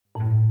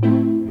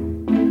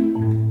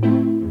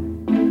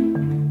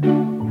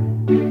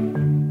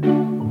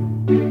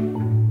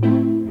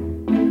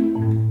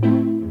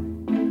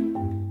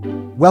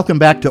Welcome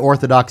back to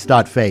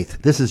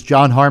Orthodox.Faith. This is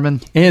John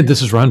Harmon. And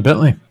this is Ron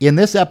Bentley. In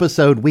this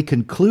episode, we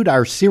conclude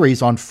our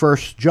series on 1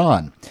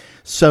 John.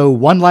 So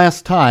one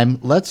last time,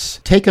 let's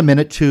take a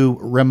minute to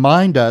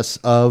remind us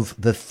of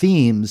the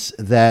themes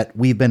that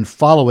we've been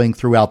following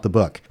throughout the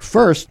book.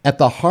 First, at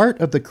the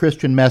heart of the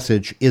Christian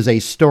message is a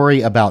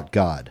story about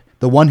God,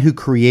 the one who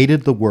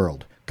created the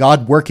world,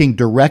 God working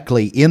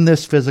directly in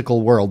this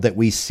physical world that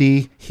we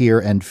see, hear,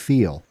 and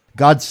feel.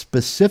 God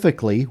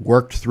specifically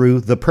worked through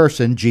the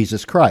person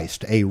Jesus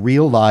Christ, a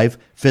real, live,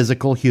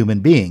 physical human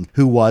being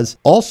who was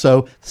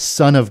also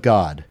Son of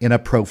God in a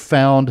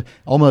profound,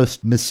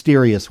 almost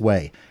mysterious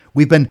way.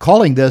 We've been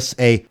calling this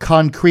a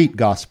concrete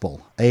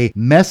gospel, a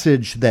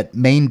message that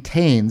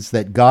maintains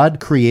that God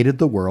created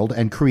the world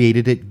and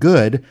created it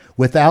good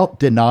without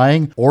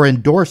denying or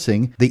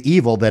endorsing the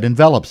evil that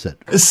envelops it.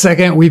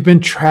 Second, we've been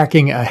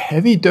tracking a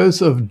heavy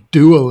dose of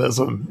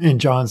dualism in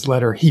John's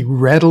letter. He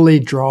readily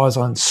draws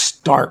on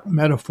stark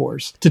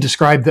metaphors to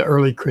describe the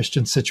early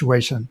Christian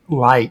situation: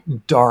 light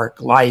and dark,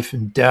 life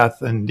and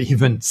death, and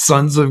even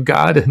sons of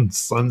God and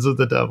sons of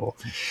the devil.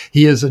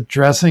 He is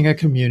addressing a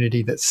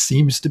community that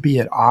seems to be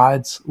at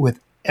odds with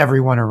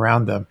everyone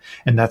around them,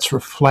 and that's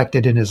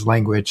reflected in his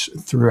language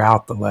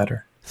throughout the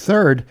letter.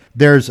 Third,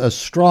 there's a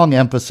strong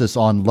emphasis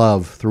on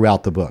love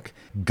throughout the book.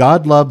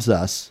 God loves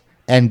us,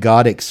 and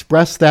God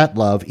expressed that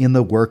love in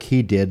the work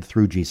he did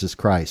through Jesus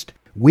Christ.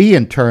 We,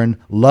 in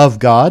turn, love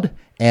God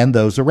and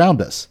those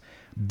around us.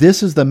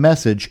 This is the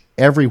message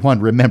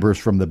everyone remembers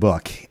from the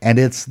book, and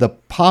it's the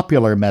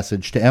popular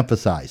message to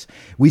emphasize.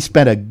 We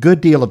spent a good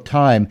deal of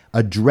time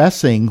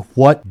addressing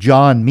what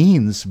John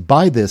means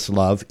by this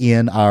love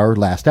in our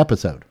last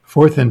episode.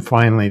 Fourth and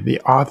finally,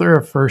 the author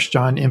of 1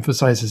 John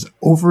emphasizes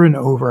over and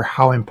over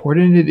how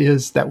important it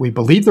is that we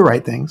believe the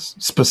right things,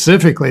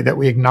 specifically that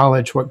we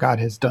acknowledge what God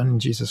has done in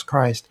Jesus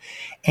Christ,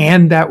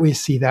 and that we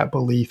see that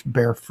belief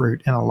bear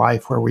fruit in a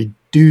life where we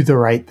do the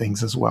right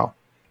things as well.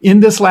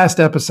 In this last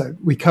episode,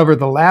 we cover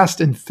the last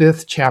and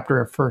fifth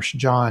chapter of 1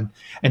 John,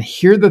 and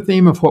here the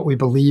theme of what we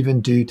believe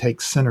and do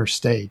takes center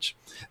stage.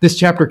 This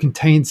chapter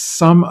contains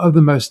some of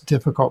the most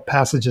difficult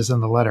passages in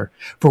the letter.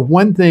 For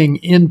one thing,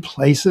 in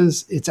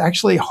places, it's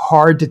actually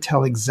hard to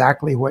tell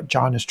exactly what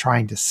John is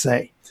trying to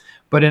say.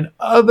 But in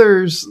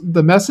others,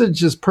 the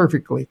message is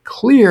perfectly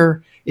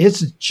clear.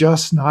 It's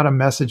just not a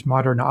message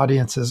modern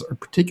audiences are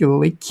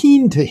particularly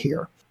keen to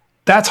hear.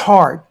 That's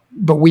hard,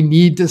 but we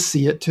need to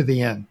see it to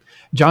the end.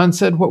 John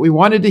said what we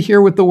wanted to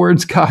hear with the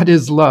words, God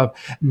is love.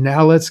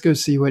 Now let's go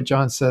see what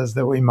John says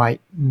that we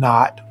might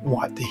not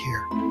want to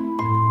hear.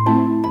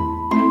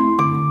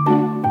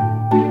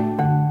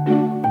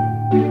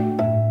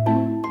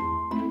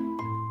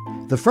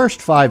 The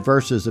first 5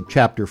 verses of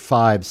chapter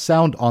 5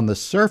 sound on the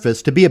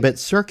surface to be a bit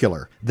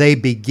circular. They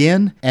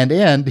begin and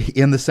end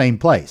in the same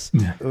place.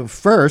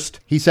 First,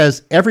 he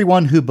says,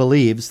 everyone who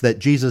believes that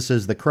Jesus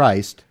is the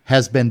Christ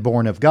has been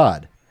born of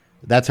God.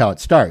 That's how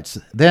it starts.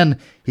 Then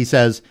he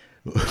says,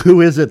 who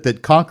is it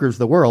that conquers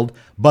the world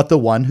but the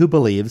one who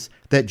believes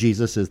that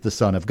Jesus is the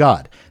Son of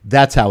God?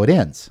 That's how it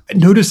ends.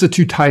 Notice the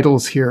two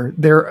titles here.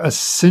 They're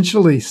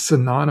essentially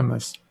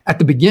synonymous. At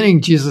the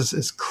beginning, Jesus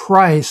is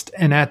Christ,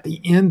 and at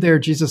the end there,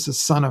 Jesus is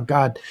Son of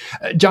God.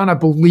 John, I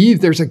believe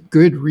there's a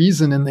good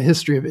reason in the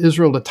history of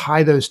Israel to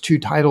tie those two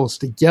titles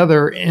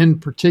together. In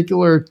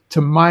particular,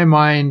 to my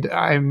mind,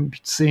 I'm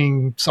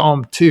seeing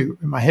Psalm 2.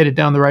 Am I headed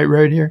down the right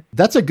road here?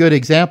 That's a good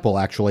example,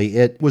 actually.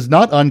 It was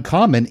not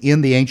uncommon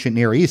in the ancient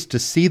Near East to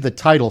see the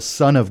title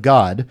Son of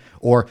God,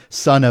 or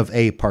Son of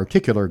a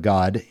particular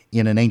God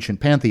in an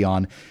ancient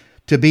pantheon,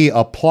 to be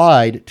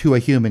applied to a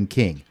human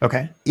king.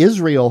 Okay.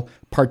 Israel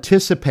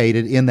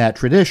participated in that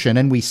tradition,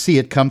 and we see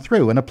it come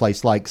through in a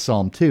place like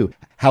Psalm 2.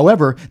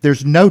 However,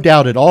 there's no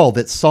doubt at all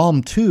that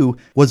Psalm 2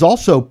 was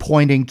also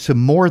pointing to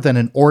more than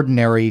an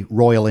ordinary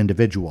royal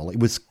individual. It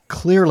was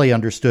clearly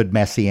understood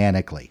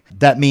messianically.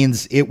 That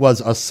means it was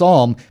a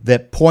psalm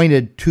that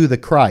pointed to the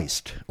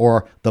Christ,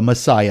 or the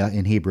Messiah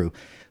in Hebrew.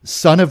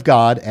 Son of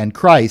God and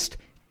Christ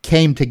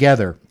came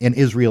together in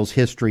Israel's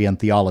history and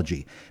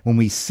theology. When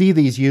we see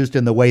these used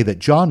in the way that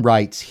John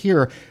writes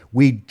here,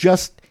 we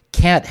just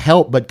can't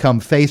help but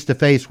come face to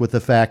face with the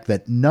fact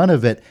that none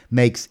of it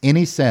makes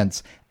any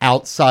sense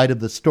outside of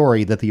the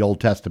story that the Old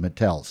Testament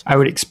tells. I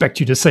would expect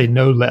you to say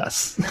no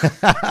less.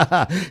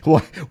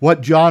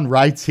 What John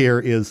writes here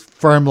is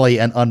firmly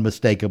and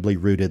unmistakably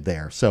rooted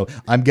there. So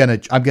I'm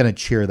gonna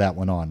cheer that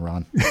one on,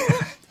 Ron.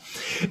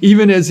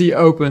 Even as he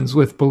opens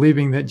with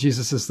believing that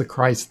Jesus is the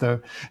Christ, though,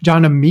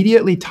 John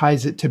immediately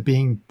ties it to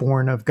being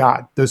born of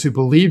God. Those who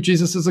believe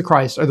Jesus is the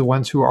Christ are the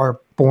ones who are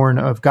born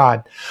of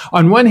God.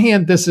 On one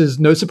hand, this is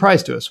no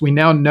surprise to us. We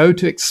now know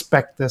to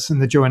expect this in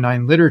the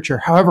Johannine literature.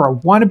 However, I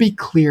want to be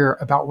clear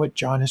about what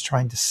John is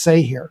trying to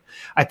say here.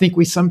 I think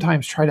we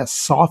sometimes try to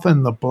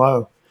soften the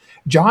blow.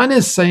 John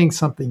is saying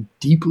something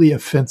deeply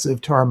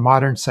offensive to our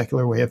modern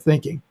secular way of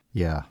thinking.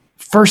 Yeah.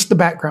 First, the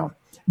background.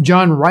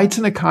 John writes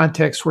in a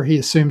context where he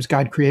assumes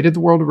God created the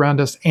world around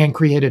us and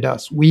created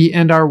us. We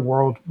and our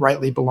world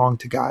rightly belong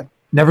to God.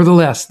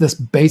 Nevertheless, this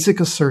basic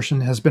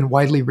assertion has been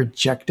widely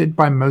rejected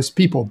by most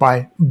people,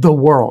 by the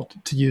world,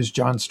 to use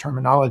John's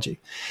terminology.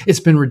 It's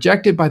been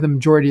rejected by the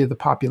majority of the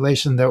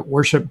population that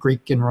worship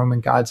Greek and Roman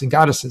gods and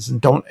goddesses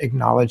and don't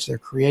acknowledge their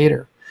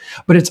creator.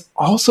 But it's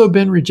also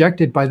been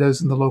rejected by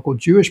those in the local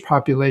Jewish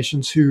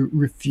populations who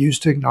refuse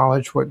to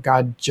acknowledge what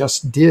God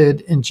just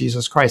did in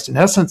Jesus Christ. In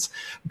essence,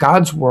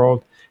 God's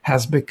world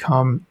has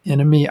become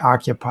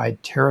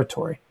enemy-occupied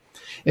territory.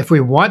 If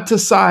we want to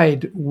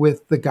side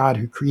with the God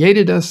who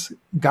created us,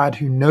 God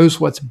who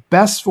knows what's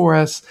best for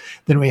us,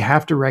 then we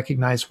have to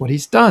recognize what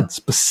he's done,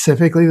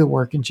 specifically the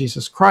work in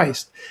Jesus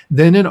Christ.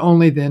 Then and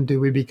only then do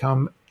we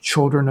become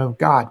children of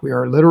God. We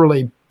are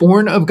literally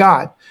born of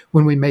God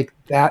when we make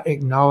that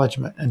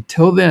acknowledgement.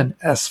 Until then,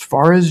 as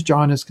far as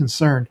John is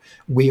concerned,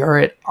 we are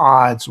at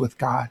odds with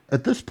God.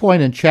 At this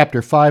point in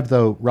chapter 5,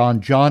 though,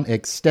 Ron, John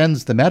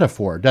extends the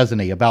metaphor, doesn't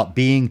he, about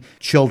being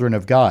children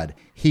of God.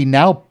 He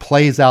now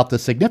plays out the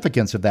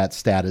significance of that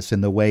status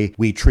in the way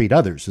we treat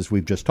others, as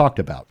we've just talked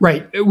about.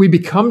 Right. We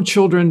become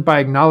children by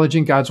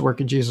acknowledging God's work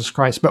in Jesus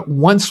Christ. But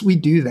once we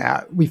do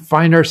that, we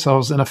find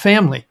ourselves in a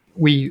family.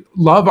 We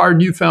love our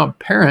newfound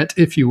parent,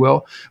 if you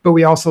will, but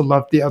we also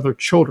love the other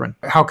children.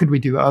 How could we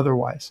do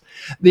otherwise?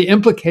 The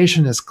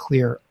implication is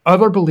clear.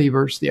 Other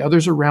believers, the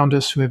others around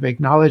us who have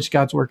acknowledged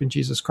God's work in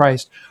Jesus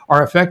Christ,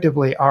 are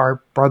effectively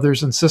our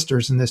brothers and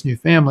sisters in this new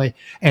family,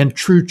 and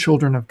true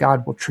children of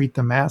God will treat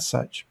them as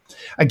such.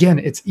 Again,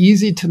 it's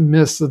easy to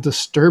miss the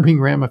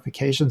disturbing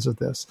ramifications of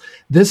this.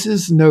 This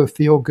is no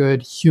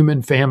feel-good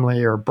human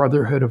family or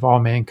brotherhood of all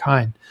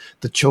mankind.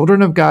 The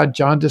children of God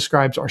John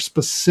describes are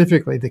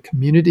specifically the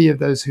community of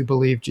those who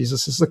believe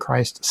Jesus is the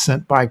Christ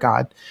sent by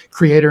God,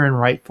 creator and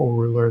rightful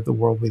ruler of the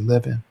world we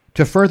live in.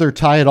 To further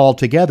tie it all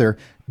together,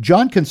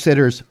 John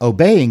considers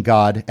obeying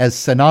God as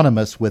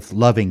synonymous with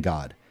loving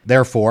God.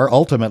 Therefore,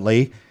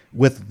 ultimately,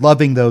 with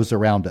loving those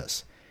around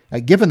us.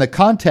 Given the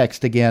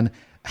context again,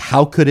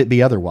 how could it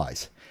be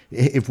otherwise?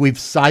 If we've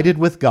sided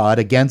with God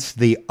against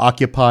the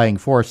occupying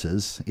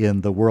forces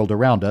in the world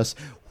around us,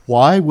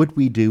 why would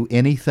we do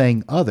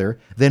anything other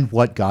than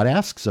what God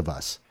asks of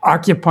us?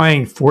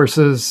 Occupying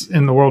forces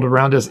in the world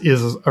around us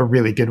is a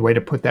really good way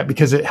to put that,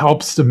 because it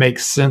helps to make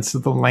sense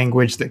of the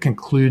language that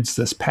concludes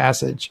this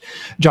passage.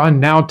 John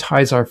now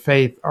ties our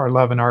faith, our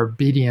love, and our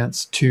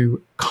obedience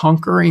to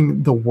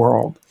conquering the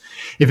world.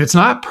 If it's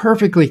not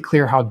perfectly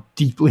clear how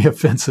deeply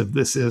offensive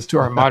this is to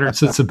our modern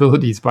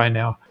sensibilities by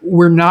now,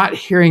 we're not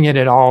hearing it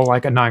at all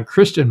like a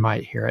non-Christian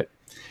might hear it.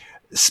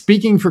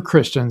 Speaking for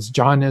Christians,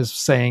 John is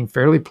saying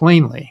fairly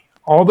plainly,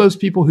 all those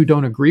people who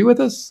don't agree with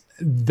us,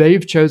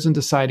 they've chosen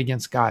to side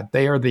against God.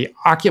 They are the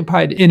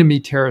occupied enemy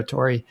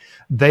territory.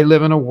 They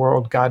live in a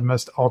world God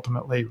must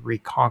ultimately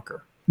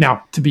reconquer.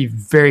 Now, to be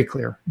very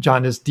clear,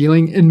 John is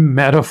dealing in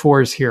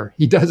metaphors here.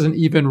 He doesn't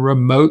even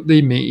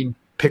remotely mean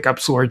pick up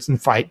swords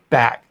and fight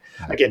back.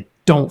 Again,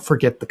 don't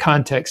forget the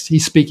context.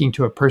 He's speaking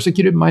to a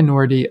persecuted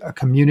minority, a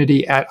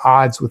community at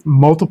odds with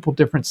multiple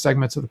different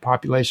segments of the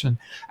population,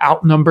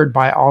 outnumbered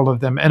by all of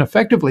them, and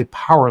effectively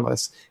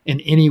powerless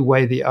in any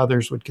way the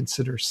others would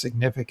consider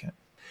significant.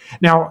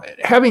 Now,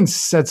 having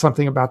said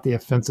something about the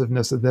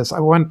offensiveness of this, I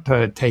want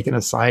to take an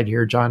aside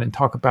here, John, and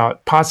talk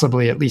about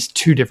possibly at least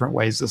two different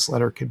ways this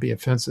letter could be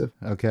offensive.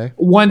 Okay.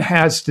 One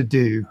has to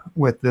do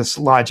with this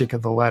logic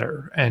of the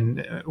letter.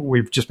 And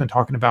we've just been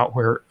talking about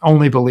where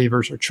only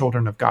believers are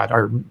children of God.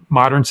 Our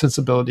modern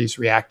sensibilities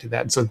react to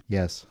that. And so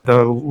yes,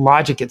 the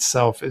logic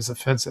itself is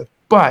offensive.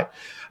 But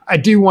I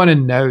do want to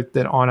note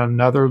that on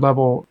another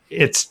level,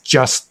 it's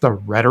just the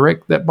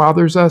rhetoric that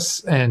bothers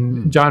us.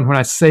 And John, when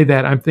I say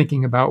that, I'm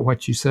thinking about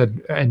what you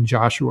said in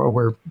Joshua,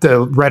 where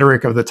the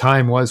rhetoric of the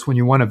time was when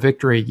you won a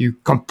victory, you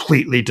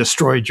completely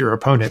destroyed your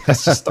opponent.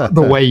 That's just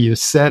the way you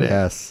said it.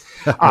 Yes.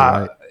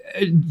 Right.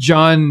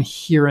 John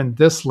here in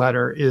this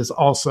letter is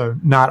also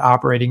not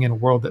operating in a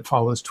world that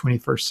follows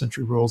 21st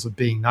century rules of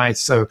being nice.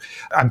 So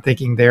I'm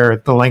thinking there,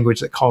 the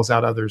language that calls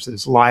out others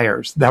as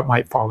liars, that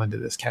might fall into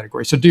this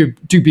category. So do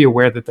be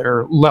aware that there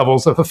are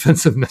levels of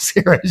offensiveness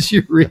here as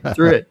you read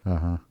through it.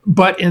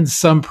 But in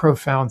some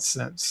profound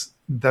sense,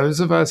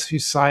 those of us who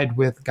side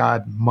with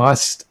God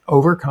must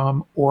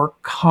overcome or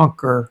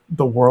conquer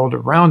the world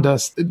around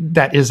us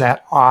that is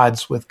at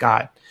odds with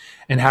God.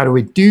 And how do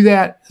we do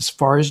that? As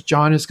far as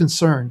John is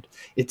concerned,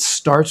 it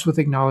starts with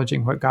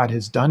acknowledging what God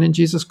has done in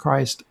Jesus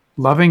Christ,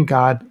 loving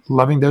God,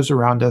 loving those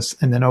around us,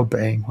 and then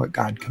obeying what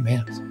God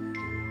commands.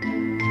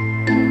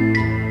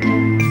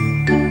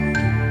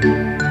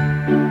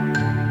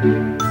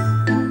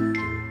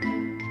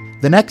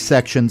 The next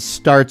section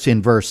starts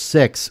in verse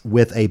 6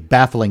 with a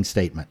baffling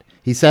statement.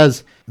 He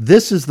says,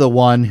 "This is the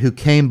one who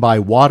came by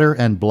water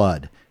and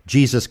blood,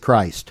 Jesus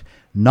Christ,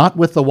 not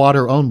with the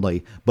water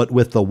only, but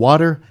with the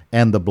water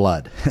and the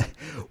blood."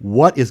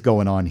 What is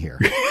going on here?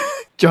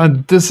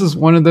 John, this is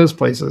one of those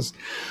places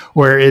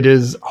where it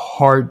is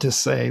hard to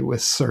say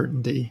with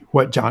certainty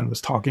what John was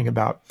talking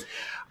about.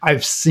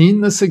 I've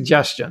seen the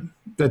suggestion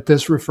that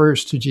this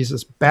refers to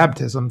Jesus'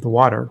 baptism, the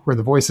water, where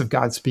the voice of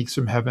God speaks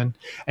from heaven,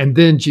 and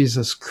then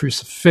Jesus'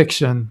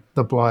 crucifixion,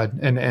 the blood,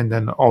 and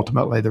then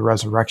ultimately the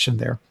resurrection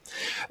there.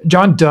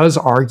 John does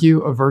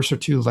argue a verse or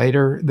two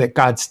later that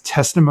God's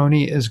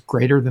testimony is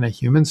greater than a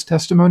human's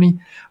testimony.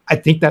 I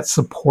think that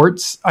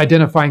supports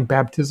identifying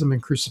baptism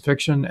and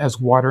crucifixion as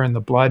water in the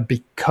blood,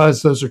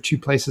 because those are two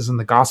places in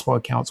the gospel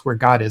accounts where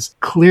God is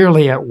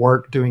clearly at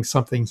work doing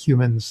something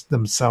humans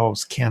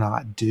themselves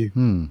cannot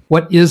do.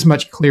 What is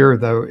much clearer,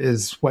 though,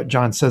 is what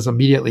John says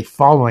immediately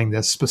following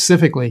this.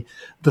 Specifically,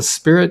 the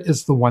Spirit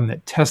is the one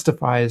that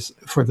testifies,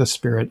 for the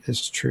Spirit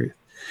is truth.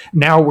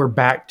 Now we're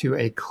back to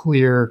a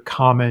clear,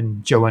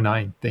 common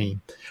Johannine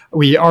theme.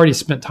 We already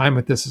spent time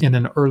with this in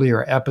an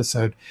earlier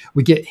episode.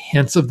 We get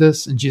hints of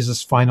this in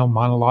Jesus' final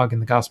monologue in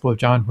the Gospel of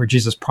John, where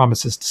Jesus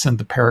promises to send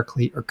the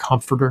Paraclete or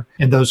Comforter.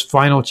 In those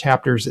final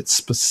chapters, it's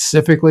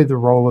specifically the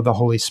role of the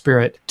Holy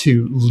Spirit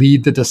to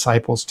lead the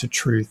disciples to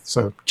truth.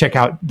 So check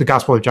out the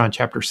Gospel of John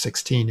chapter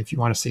 16 if you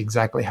want to see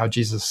exactly how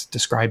Jesus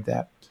described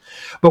that.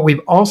 But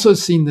we've also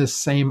seen this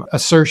same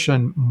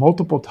assertion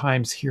multiple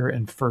times here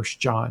in 1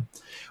 John.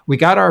 We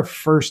got our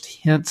first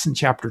hints in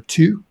chapter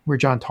 2, where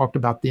John talked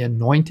about the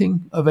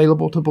anointing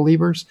available to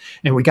believers.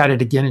 And we got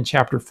it again in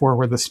chapter 4,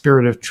 where the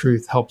Spirit of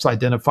truth helps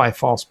identify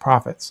false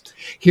prophets.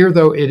 Here,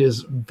 though, it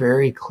is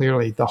very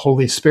clearly the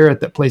Holy Spirit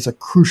that plays a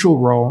crucial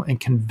role in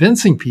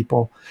convincing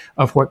people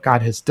of what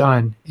God has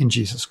done in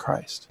Jesus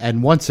Christ.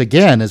 And once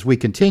again, as we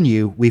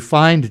continue, we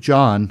find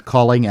John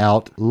calling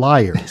out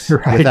liars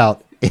Right.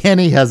 without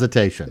any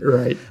hesitation.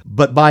 Right.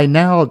 But by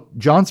now,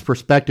 John's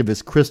perspective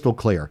is crystal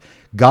clear.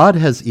 God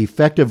has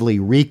effectively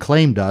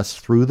reclaimed us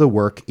through the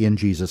work in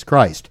Jesus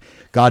Christ.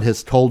 God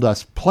has told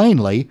us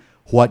plainly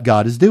what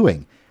God is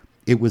doing.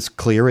 It was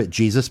clear at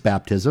Jesus'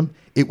 baptism.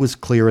 It was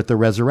clear at the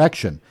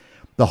resurrection.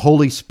 The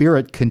Holy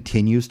Spirit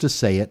continues to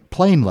say it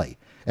plainly,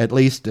 at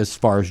least as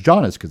far as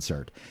John is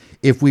concerned.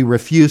 If we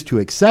refuse to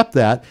accept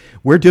that,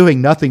 we're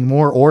doing nothing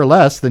more or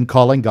less than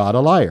calling God a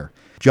liar.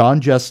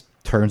 John just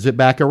turns it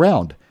back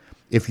around.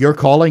 If you're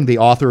calling the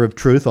author of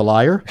truth a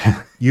liar,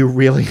 you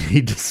really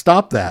need to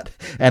stop that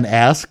and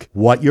ask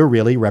what you're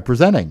really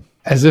representing.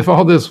 As if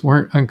all this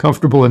weren't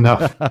uncomfortable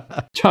enough,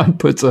 John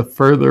puts a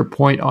further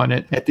point on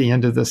it at the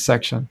end of this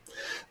section.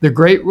 The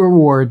great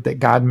reward that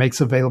God makes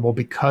available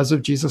because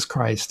of Jesus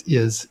Christ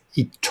is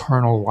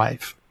eternal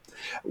life.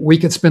 We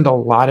could spend a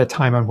lot of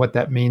time on what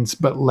that means,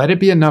 but let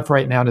it be enough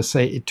right now to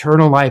say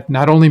eternal life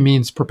not only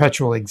means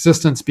perpetual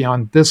existence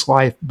beyond this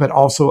life, but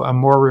also a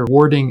more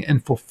rewarding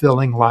and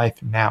fulfilling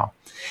life now.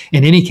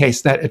 In any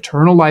case, that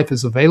eternal life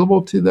is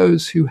available to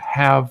those who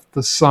have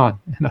the Son.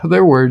 In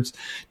other words,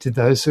 to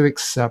those who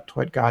accept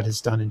what God has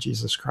done in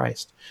Jesus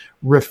Christ.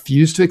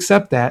 Refuse to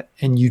accept that,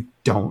 and you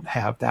don't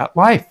have that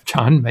life.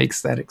 John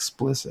makes that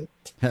explicit.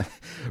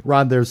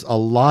 Ron, there's a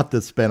lot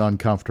that's been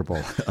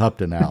uncomfortable up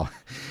to now.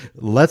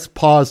 Let's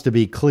pause to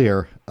be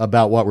clear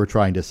about what we're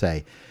trying to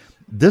say.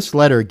 This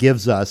letter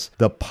gives us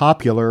the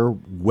popular,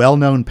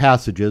 well-known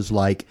passages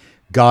like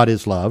God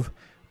is love,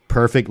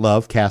 perfect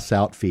love casts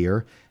out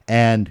fear,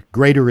 and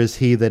greater is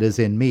he that is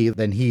in me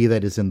than he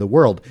that is in the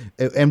world.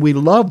 And we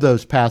love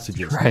those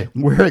passages. Right.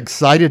 We're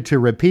excited to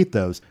repeat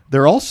those.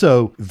 They're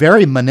also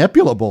very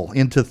manipulable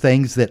into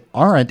things that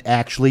aren't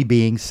actually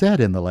being said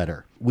in the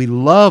letter. We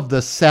love the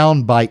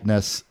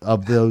soundbiteness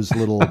of those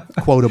little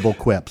quotable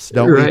quips,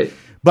 don't Right. we?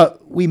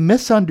 But we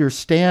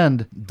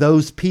misunderstand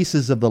those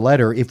pieces of the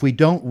letter if we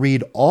don't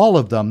read all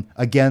of them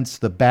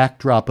against the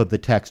backdrop of the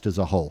text as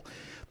a whole.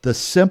 The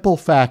simple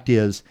fact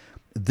is,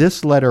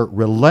 this letter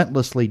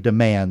relentlessly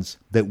demands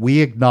that we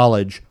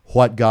acknowledge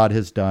what God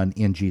has done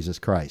in Jesus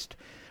Christ.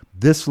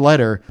 This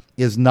letter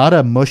is not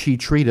a mushy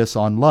treatise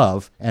on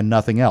love and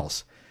nothing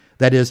else.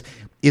 That is,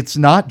 it's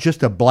not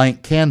just a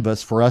blank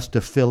canvas for us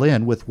to fill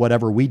in with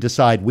whatever we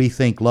decide we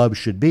think love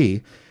should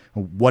be,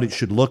 what it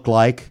should look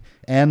like,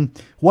 and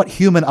what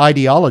human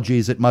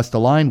ideologies it must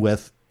align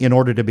with in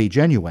order to be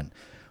genuine.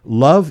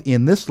 Love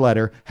in this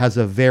letter has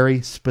a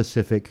very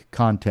specific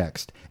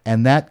context,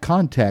 and that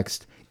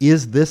context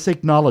is this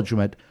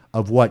acknowledgement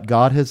of what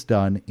God has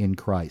done in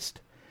Christ.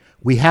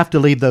 We have to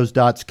leave those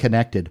dots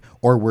connected,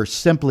 or we're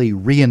simply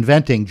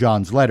reinventing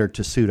John's letter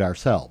to suit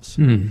ourselves.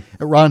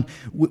 Ron,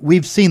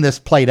 we've seen this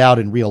played out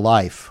in real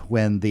life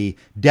when the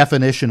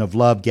definition of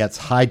love gets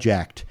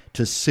hijacked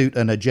to suit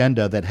an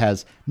agenda that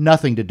has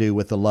nothing to do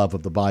with the love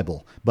of the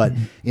Bible, but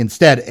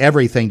instead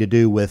everything to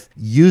do with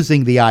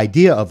using the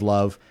idea of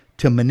love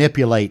to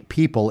manipulate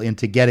people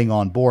into getting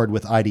on board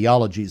with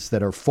ideologies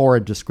that are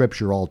foreign to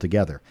Scripture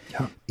altogether.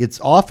 Yeah.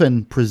 It's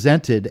often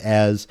presented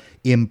as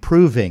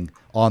improving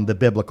on the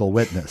biblical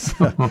witness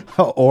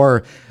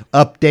or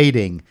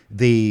updating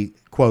the,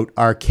 quote,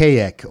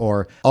 archaic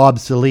or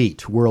obsolete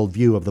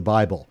worldview of the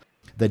Bible.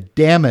 The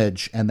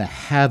damage and the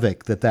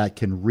havoc that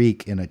can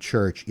wreak in a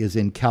church is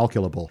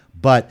incalculable.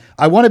 But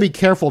I want to be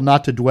careful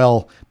not to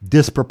dwell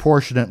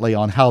disproportionately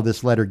on how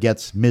this letter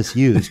gets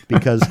misused,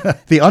 because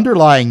the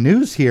underlying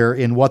news here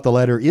in what the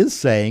letter is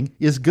saying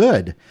is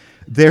good.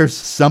 There's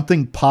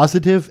something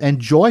positive and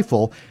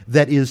joyful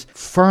that is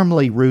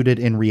firmly rooted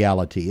in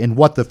reality, in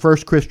what the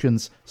first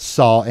Christians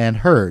saw and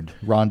heard.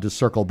 Ron, to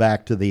circle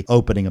back to the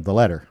opening of the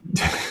letter.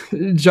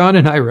 John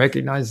and I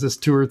recognize this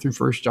tour through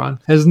 1 John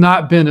has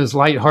not been as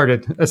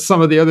lighthearted as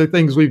some of the other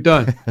things we've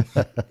done,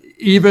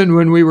 even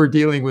when we were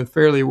dealing with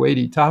fairly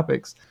weighty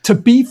topics. To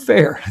be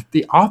fair,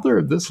 the author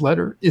of this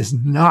letter is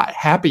not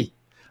happy.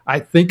 I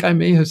think I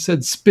may have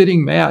said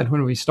spitting mad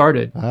when we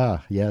started.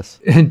 Ah, yes.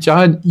 And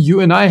John,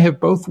 you and I have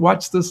both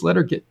watched this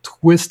letter get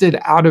twisted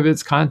out of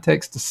its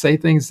context to say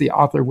things the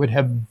author would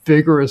have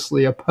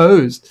vigorously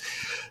opposed.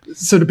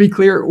 So to be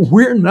clear,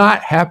 we're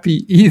not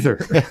happy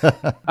either.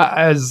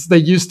 As they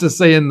used to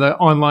say in the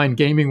online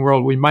gaming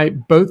world, we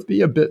might both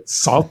be a bit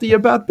salty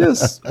about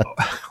this.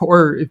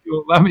 Or if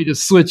you allow me to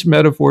switch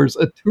metaphors,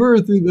 a tour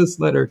through this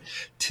letter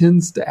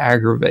tends to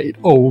aggravate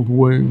old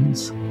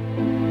wounds.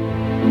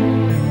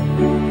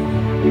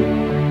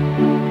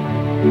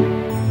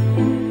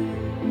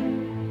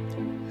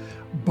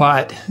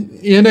 But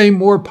in a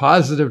more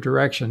positive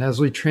direction,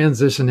 as we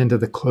transition into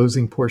the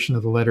closing portion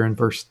of the letter in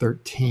verse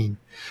 13,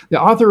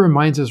 the author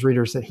reminds his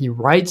readers that he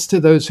writes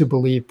to those who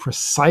believe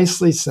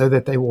precisely so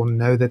that they will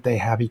know that they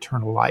have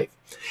eternal life.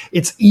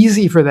 It's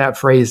easy for that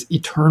phrase,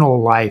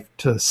 eternal life,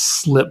 to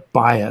slip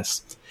by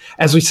us.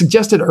 As we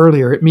suggested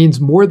earlier, it means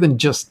more than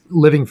just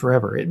living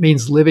forever. It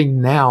means living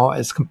now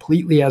as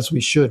completely as we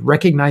should,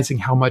 recognizing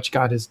how much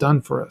God has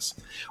done for us.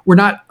 We're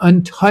not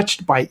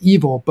untouched by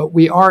evil, but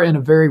we are, in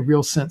a very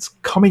real sense,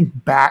 coming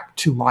back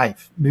to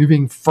life,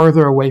 moving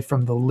further away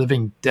from the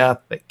living death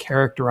that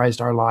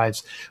characterized our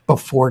lives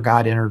before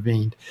God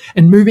intervened,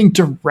 and moving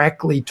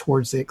directly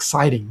towards the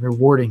exciting,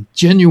 rewarding,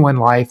 genuine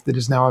life that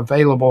is now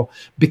available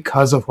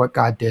because of what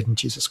God did in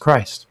Jesus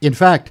Christ. In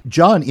fact,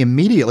 John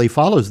immediately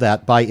follows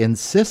that by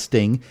insisting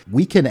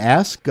we can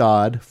ask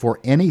God for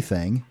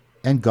anything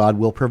and God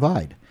will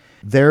provide.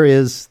 There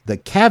is the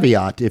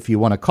caveat, if you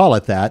want to call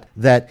it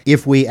that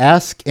if we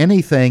ask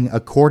anything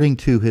according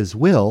to his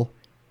will,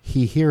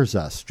 he hears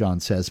us,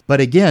 John says.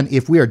 But again,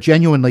 if we are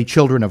genuinely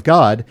children of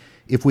God,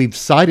 if we've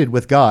sided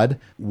with God,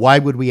 why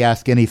would we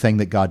ask anything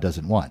that God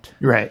doesn't want?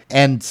 Right.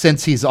 And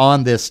since he's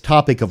on this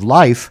topic of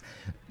life,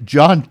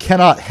 John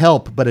cannot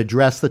help but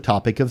address the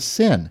topic of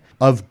sin,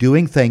 of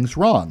doing things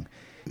wrong.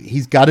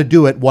 He's got to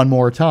do it one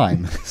more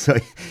time. So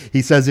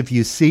he says, if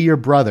you see your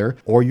brother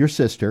or your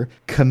sister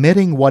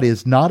committing what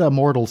is not a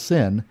mortal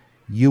sin,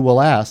 you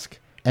will ask,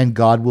 and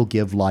God will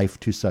give life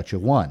to such a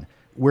one.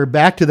 We're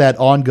back to that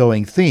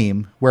ongoing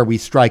theme where we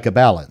strike a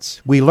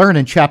balance. We learn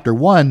in chapter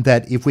 1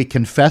 that if we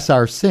confess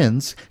our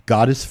sins,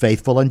 God is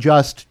faithful and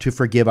just to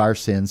forgive our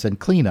sins and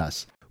clean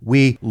us.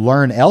 We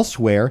learn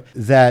elsewhere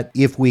that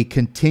if we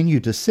continue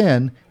to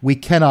sin, we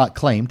cannot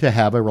claim to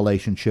have a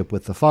relationship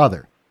with the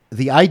Father.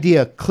 The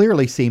idea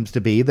clearly seems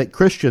to be that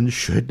Christians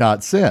should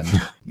not sin.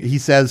 He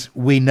says,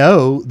 we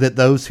know that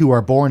those who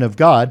are born of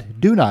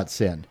God do not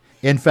sin.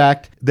 In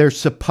fact, they're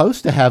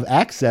supposed to have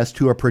access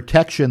to a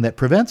protection that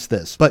prevents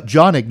this. But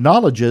John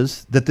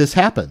acknowledges that this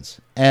happens,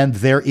 and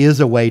there is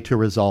a way to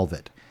resolve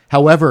it.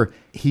 However,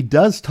 he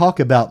does talk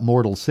about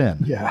mortal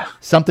sin,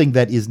 something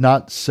that is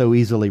not so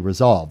easily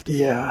resolved.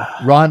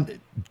 Ron,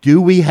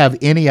 do we have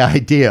any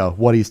idea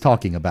what he's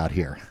talking about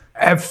here?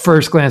 At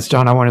first glance,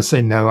 John, I want to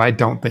say no, I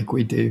don't think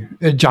we do.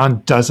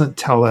 John doesn't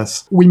tell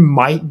us. We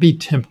might be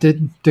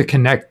tempted to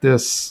connect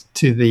this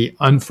to the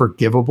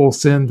unforgivable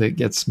sin that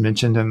gets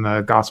mentioned in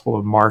the Gospel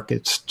of Mark.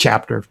 It's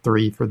chapter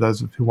 3 for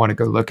those who want to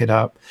go look it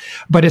up.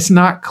 But it's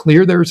not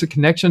clear there's a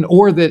connection,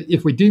 or that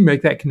if we do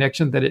make that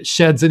connection, that it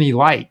sheds any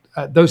light.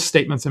 Those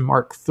statements in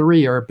Mark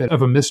 3 are a bit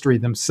of a mystery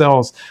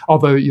themselves,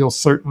 although you'll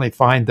certainly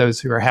find those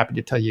who are happy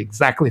to tell you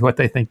exactly what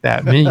they think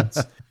that means.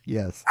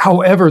 Yes.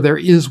 However, there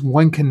is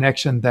one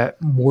connection that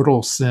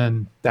mortal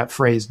sin, that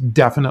phrase,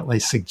 definitely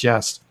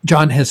suggests.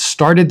 John has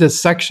started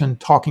this section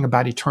talking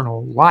about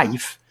eternal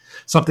life,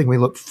 something we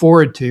look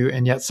forward to,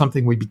 and yet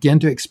something we begin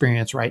to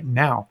experience right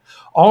now.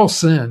 All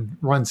sin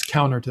runs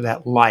counter to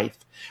that life.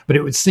 But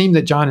it would seem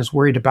that John is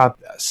worried about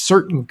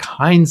certain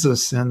kinds of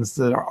sins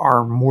that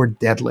are more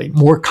deadly,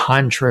 more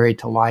contrary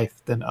to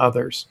life than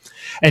others.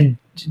 And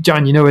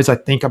John, as I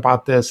think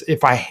about this,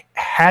 if I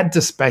had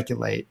to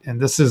speculate,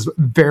 and this is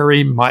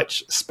very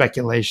much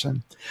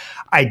speculation,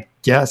 I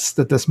guess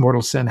that this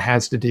mortal sin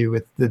has to do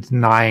with the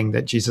denying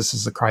that Jesus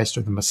is the Christ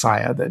or the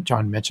Messiah that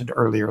John mentioned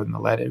earlier in the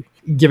letter.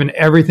 Given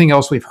everything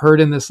else we've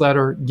heard in this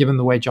letter, given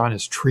the way John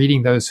is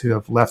treating those who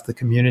have left the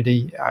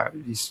community,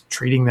 he's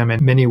treating them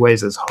in many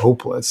ways as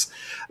hopeless.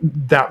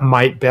 That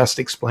might best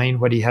explain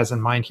what he has in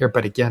mind here.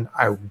 But again,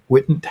 I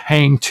wouldn't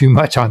hang too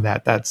much on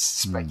that. That's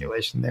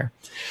speculation there.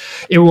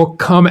 It will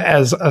come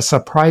as a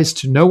surprise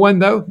to no one,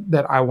 though,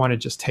 that I want to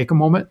just take a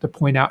moment to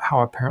point out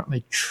how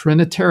apparently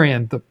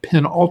Trinitarian the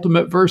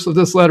penultimate verse of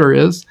this letter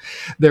is.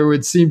 There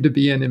would seem to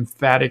be an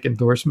emphatic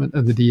endorsement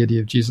of the deity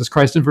of Jesus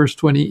Christ in verse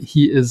 20.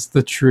 He is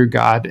the true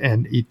God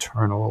and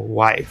eternal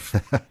life.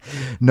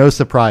 No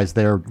surprise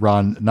there,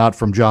 Ron, not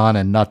from John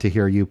and not to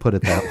hear you put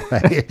it that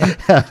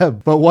way.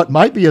 But what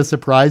might be a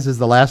surprise is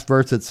the last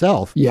verse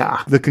itself.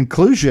 Yeah. The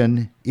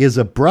conclusion is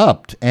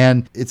abrupt,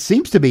 and it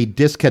seems to be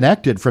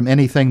disconnected from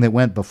anything that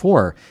went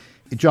before.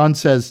 John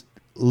says,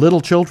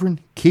 "Little children,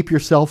 keep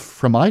yourself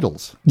from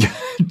idols."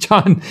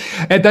 John,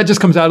 and that just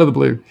comes out of the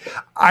blue.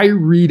 I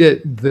read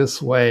it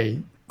this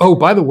way. Oh,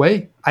 by the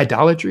way,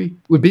 idolatry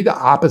would be the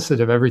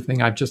opposite of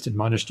everything I've just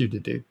admonished you to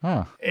do.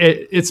 Huh.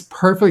 It's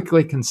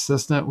perfectly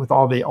consistent with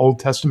all the Old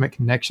Testament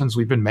connections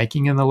we've been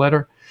making in the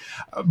letter,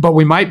 but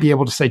we might be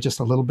able to say just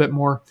a little bit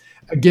more.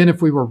 Again,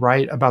 if we were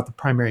right about the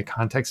primary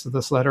context of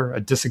this letter, a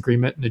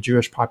disagreement in the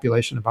Jewish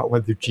population about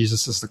whether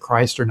Jesus is the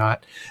Christ or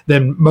not,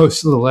 then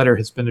most of the letter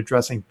has been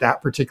addressing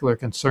that particular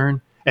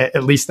concern.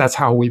 At least that's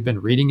how we've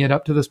been reading it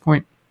up to this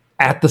point.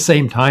 At the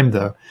same time,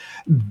 though,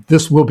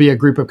 this will be a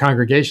group of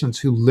congregations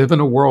who live in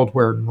a world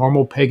where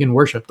normal pagan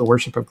worship, the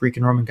worship of Greek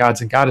and Roman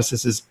gods and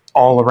goddesses, is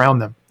all around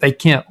them. They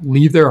can't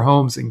leave their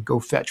homes and go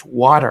fetch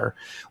water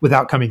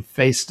without coming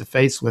face to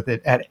face with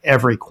it at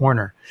every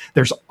corner.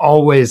 There's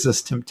always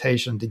this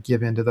temptation to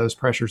give in to those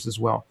pressures as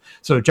well.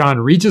 So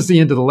John reaches the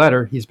end of the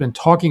letter. He's been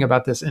talking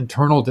about this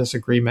internal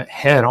disagreement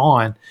head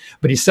on,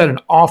 but he said an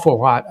awful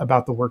lot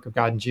about the work of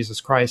God in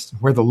Jesus Christ,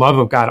 where the love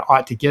of God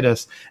ought to get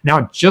us.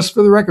 Now, just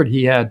for the record,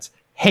 he adds,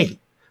 hey,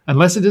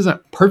 unless it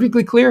isn't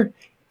perfectly clear,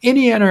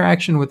 any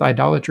interaction with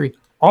idolatry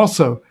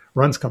also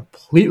runs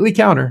completely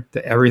counter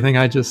to everything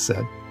I just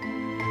said.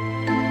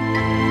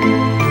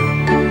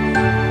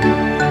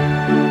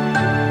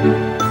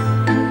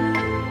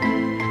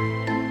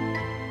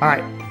 All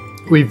right,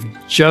 we've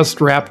just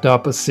wrapped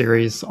up a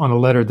series on a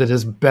letter that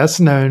is best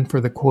known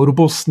for the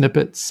quotable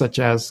snippets such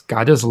as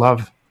God is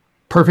love,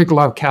 perfect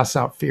love casts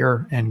out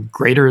fear, and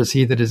greater is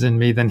he that is in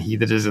me than he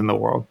that is in the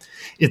world.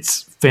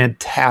 It's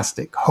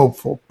fantastic,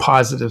 hopeful,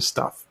 positive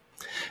stuff.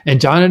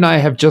 And John and I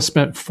have just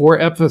spent 4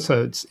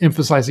 episodes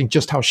emphasizing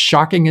just how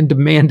shocking and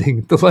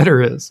demanding the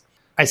letter is.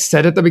 I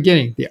said at the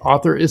beginning, the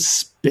author is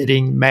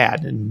spitting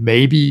mad, and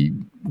maybe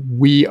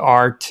we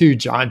are too,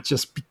 John,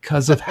 just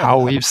because of how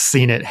we've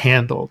seen it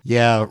handled.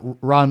 Yeah,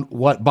 Ron,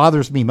 what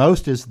bothers me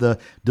most is the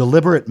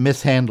deliberate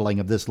mishandling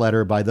of this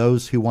letter by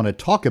those who want to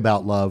talk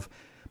about love,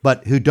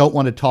 but who don't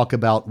want to talk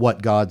about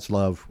what God's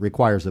love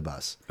requires of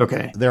us.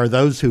 Okay. There are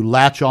those who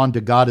latch on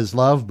to God as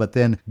love, but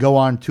then go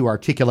on to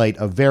articulate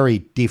a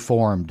very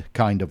deformed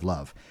kind of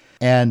love.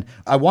 And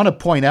I want to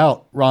point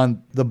out,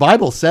 Ron, the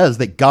Bible says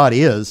that God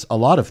is a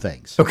lot of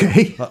things.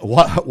 Okay.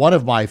 One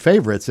of my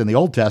favorites in the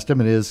Old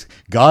Testament is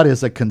God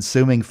is a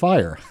consuming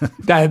fire.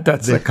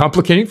 That's a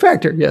complicating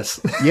factor, yes.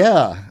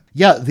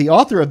 Yeah, the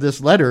author of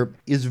this letter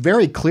is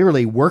very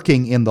clearly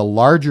working in the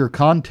larger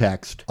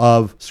context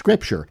of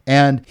Scripture,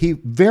 and he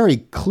very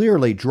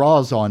clearly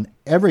draws on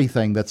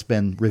everything that's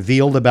been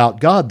revealed about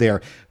God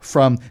there,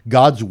 from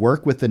God's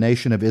work with the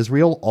nation of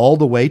Israel all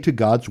the way to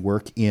God's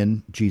work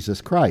in Jesus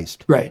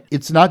Christ. Right.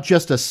 It's not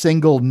just a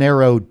single,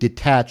 narrow,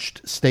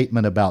 detached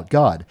statement about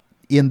God.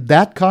 In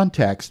that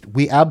context,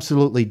 we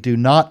absolutely do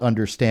not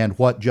understand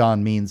what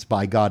John means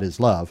by God is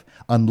love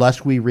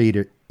unless we read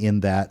it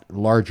in that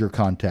larger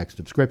context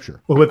of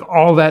Scripture. Well, with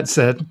all that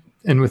said,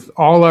 and with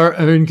all our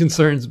own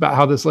concerns about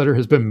how this letter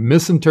has been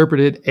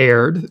misinterpreted,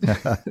 aired,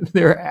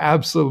 there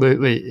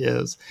absolutely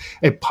is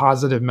a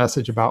positive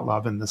message about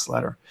love in this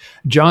letter.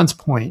 John's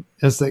point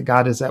is that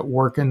God is at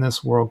work in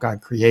this world God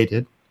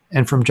created.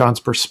 And from John's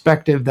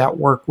perspective, that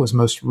work was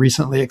most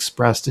recently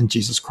expressed in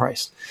Jesus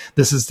Christ.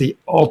 This is the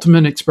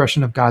ultimate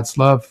expression of God's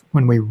love.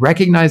 When we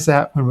recognize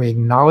that, when we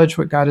acknowledge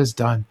what God has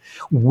done,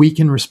 we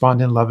can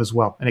respond in love as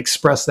well and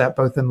express that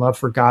both in love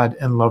for God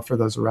and love for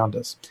those around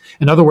us.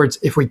 In other words,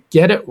 if we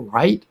get it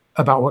right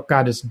about what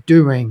God is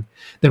doing,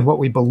 then what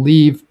we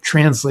believe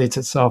translates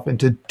itself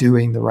into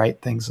doing the right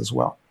things as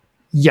well.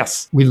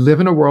 Yes, we live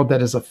in a world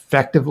that is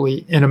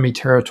effectively enemy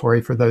territory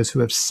for those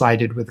who have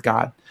sided with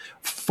God.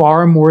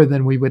 Far more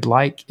than we would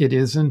like, it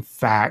is in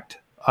fact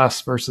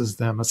us versus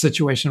them, a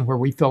situation where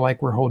we feel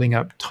like we're holding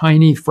up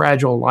tiny,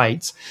 fragile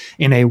lights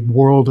in a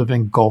world of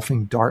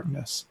engulfing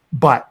darkness.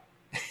 But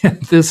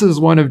this is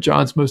one of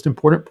John's most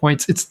important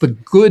points. It's the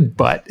good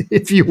but,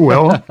 if you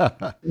will.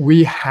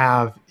 We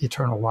have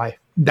eternal life.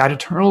 That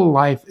eternal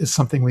life is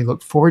something we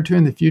look forward to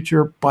in the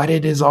future, but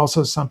it is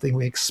also something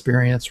we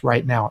experience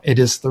right now. It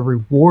is the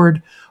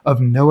reward of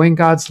knowing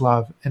God's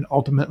love and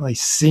ultimately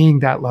seeing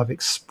that love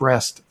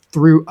expressed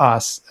through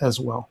us as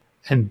well.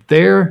 And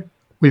there,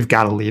 we've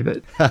got to leave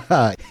it.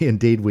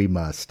 Indeed, we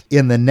must.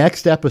 In the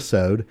next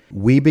episode,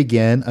 we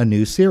begin a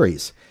new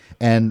series.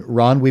 And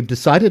Ron, we've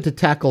decided to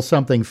tackle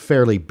something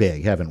fairly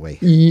big, haven't we?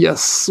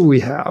 Yes, we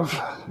have.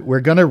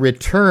 We're going to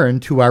return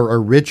to our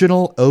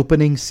original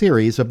opening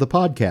series of the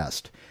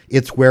podcast.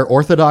 It's where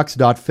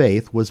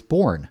Orthodox.Faith was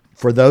born.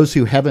 For those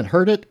who haven't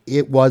heard it,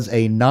 it was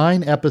a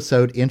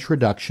 9-episode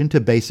introduction to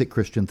basic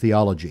Christian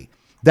theology.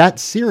 That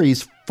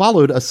series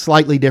followed a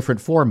slightly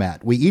different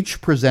format. We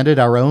each presented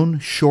our own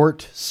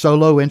short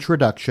solo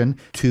introduction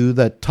to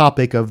the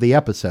topic of the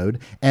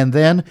episode, and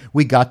then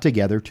we got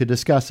together to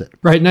discuss it.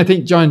 Right. And I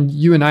think, John,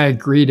 you and I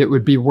agreed it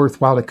would be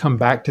worthwhile to come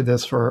back to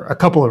this for a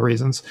couple of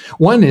reasons.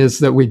 One is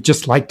that we'd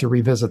just like to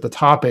revisit the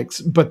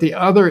topics, but the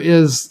other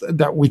is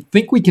that we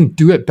think we can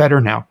do it better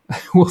now.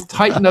 We'll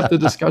tighten up the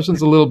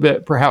discussions a little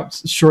bit,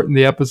 perhaps shorten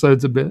the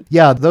episodes a bit.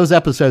 Yeah, those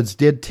episodes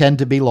did tend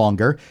to be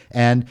longer.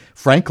 And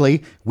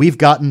frankly, we've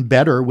gotten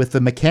better with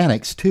the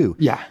mechanics too.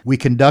 Yeah. We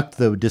conduct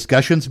the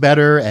discussions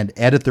better and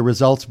edit the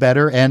results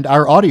better, and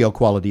our audio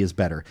quality is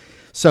better.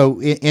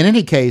 So in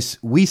any case,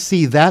 we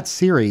see that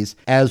series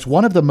as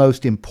one of the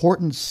most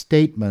important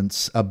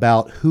statements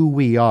about who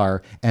we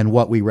are and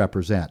what we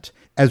represent.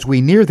 As we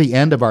near the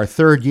end of our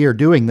third year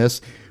doing this,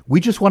 we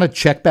just want to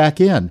check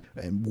back in,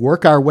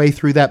 work our way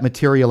through that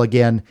material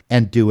again,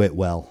 and do it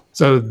well.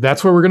 So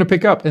that's where we're going to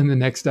pick up in the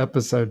next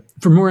episode.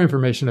 For more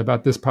information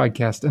about this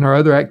podcast and our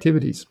other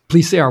activities,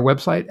 please see our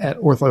website at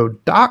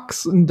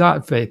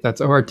orthodox.faith.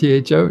 That's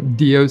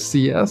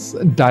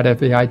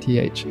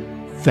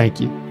orthodocs.faith.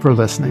 Thank you for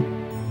listening.